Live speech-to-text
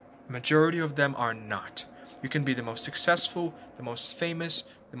Majority of them are not. You can be the most successful, the most famous,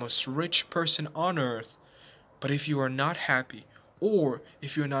 the most rich person on earth, but if you are not happy or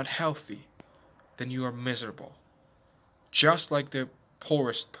if you're not healthy, then you are miserable. Just like the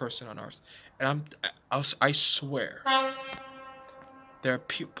poorest person on earth. And I swear, there are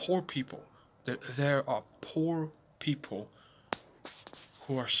poor people. There are poor people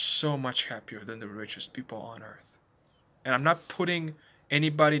who are so much happier than the richest people on earth. And I'm not putting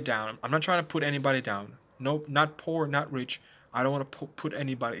anybody down. I'm not trying to put anybody down. No, not poor, not rich. I don't want to put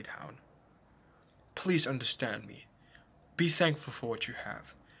anybody down. Please understand me. Be thankful for what you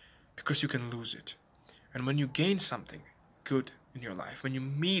have, because you can lose it. And when you gain something good in your life, when you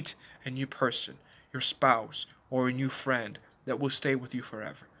meet a new person, your spouse, or a new friend that will stay with you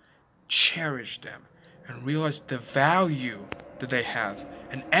forever, cherish them and realize the value that they have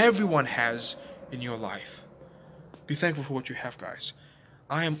and everyone has in your life. Be thankful for what you have, guys.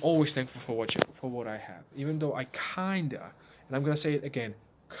 I am always thankful for what I have, even though I kinda, and I'm gonna say it again,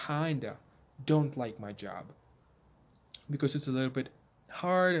 kinda don't like my job because it's a little bit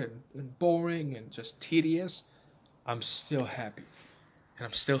hard and boring and just tedious. I'm still happy and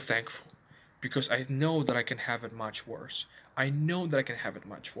I'm still thankful because I know that I can have it much worse. I know that I can have it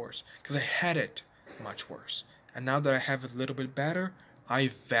much worse because I had it much worse. And now that I have it a little bit better,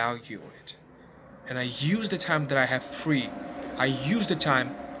 I value it. And I use the time that I have free. I use the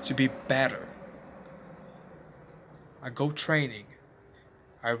time to be better. I go training.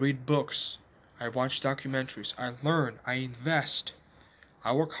 I read books. I watch documentaries. I learn. I invest.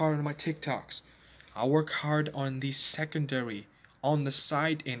 I work hard on my TikToks. I work hard on the secondary, on the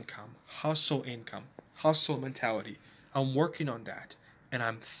side income, hustle mentality. I'm working on that, and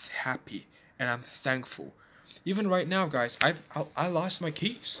I'm happy, and I'm thankful. Even right now, guys, I lost my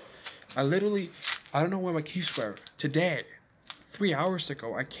keys. I don't know where my keys were. Today, 3 hours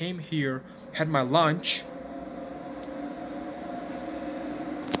ago, I came here, had my lunch.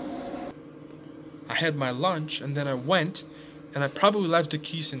 I had my lunch, and then I went, and I probably left the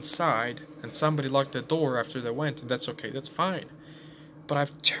keys inside, and somebody locked the door after they went, and that's okay, that's fine. But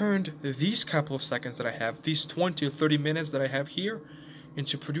I've turned these couple of seconds that I have, these 20 or 30 minutes that I have here,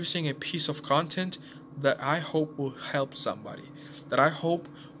 into producing a piece of content that I hope will help somebody, that I hope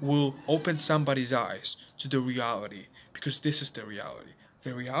will open somebody's eyes to the reality, because this is the reality.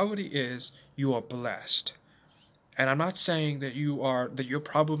 The reality is you are blessed. And I'm not saying that your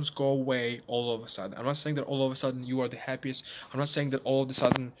problems go away all of a sudden. I'm not saying that all of a sudden you are the happiest. I'm not saying that all of a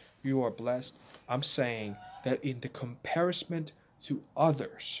sudden you are blessed. I'm saying that in the comparison to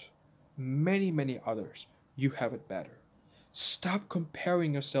others, many others, you have it better. Stop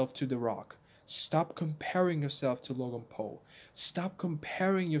comparing yourself to The Rock. Stop comparing yourself to Logan Paul. Stop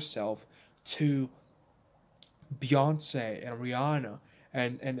comparing yourself to Beyonce and Rihanna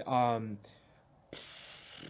and